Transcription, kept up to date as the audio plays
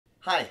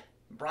Hi,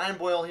 Brian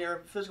Boyle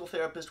here, physical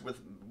therapist with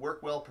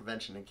WorkWell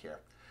Prevention and Care.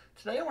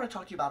 Today I want to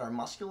talk to you about our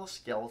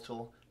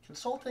musculoskeletal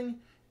consulting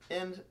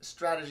and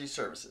strategy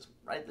services.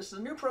 Right? This is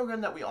a new program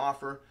that we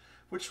offer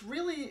which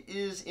really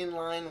is in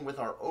line with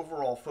our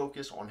overall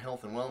focus on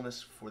health and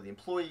wellness for the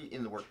employee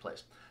in the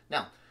workplace.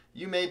 Now,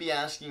 you may be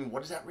asking,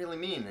 what does that really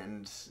mean?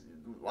 And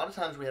a lot of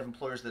times we have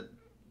employers that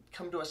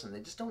come to us and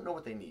they just don't know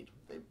what they need.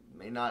 They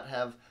may not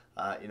have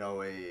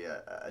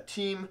a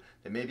team.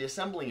 They may be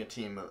assembling a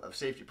team of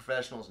safety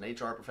professionals and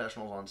HR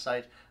professionals on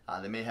site.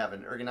 They may have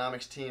an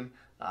ergonomics team,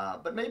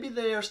 but maybe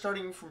they are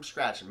starting from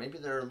scratch and maybe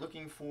they're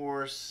looking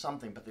for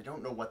something, but they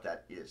don't know what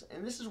that is.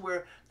 And this is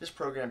where this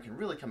program can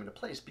really come into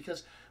place,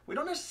 because we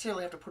don't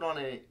necessarily have to put on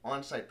an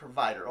on-site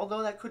provider,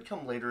 although that could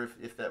come later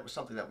if that was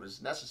something that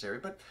was necessary.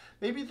 But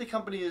maybe the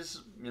company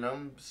is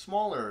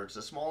smaller. It's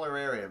a smaller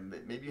area.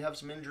 Maybe you have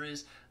some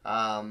injuries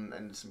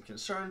and some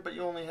concern, but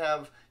you only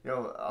have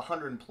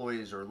 100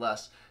 employees or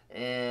less,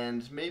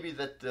 and maybe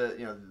that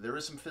there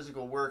is some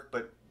physical work,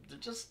 but they're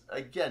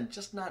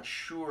just not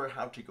sure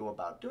how to go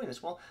about doing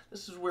this. Well,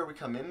 this is where we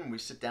come in and we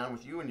sit down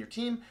with you and your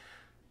team.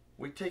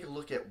 We take a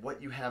look at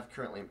what you have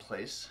currently in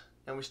place,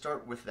 and we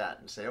start with that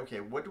and say, okay,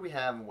 what do we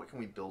have and what can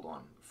we build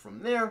on?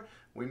 From there,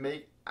 we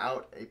make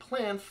out a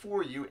plan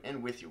for you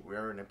and with you.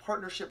 We're in a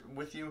partnership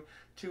with you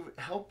to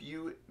help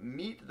you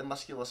meet the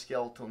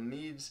musculoskeletal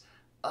needs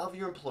of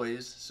your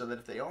employees, so that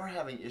if they are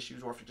having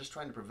issues, or if you're just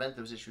trying to prevent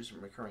those issues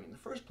from occurring in the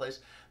first place,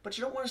 but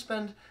you don't want to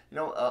spend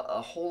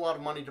a whole lot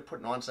of money to put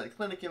an on-site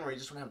clinic in where you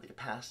just don't have the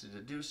capacity to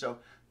do so,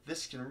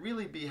 this can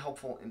really be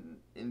helpful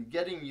in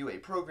getting you a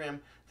program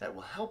that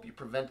will help you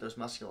prevent those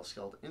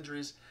musculoskeletal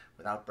injuries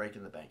without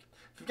breaking the bank.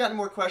 If you've got any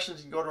more questions,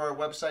 you can go to our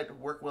website,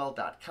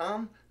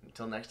 workwell.com.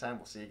 Until next time,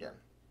 we'll see you again.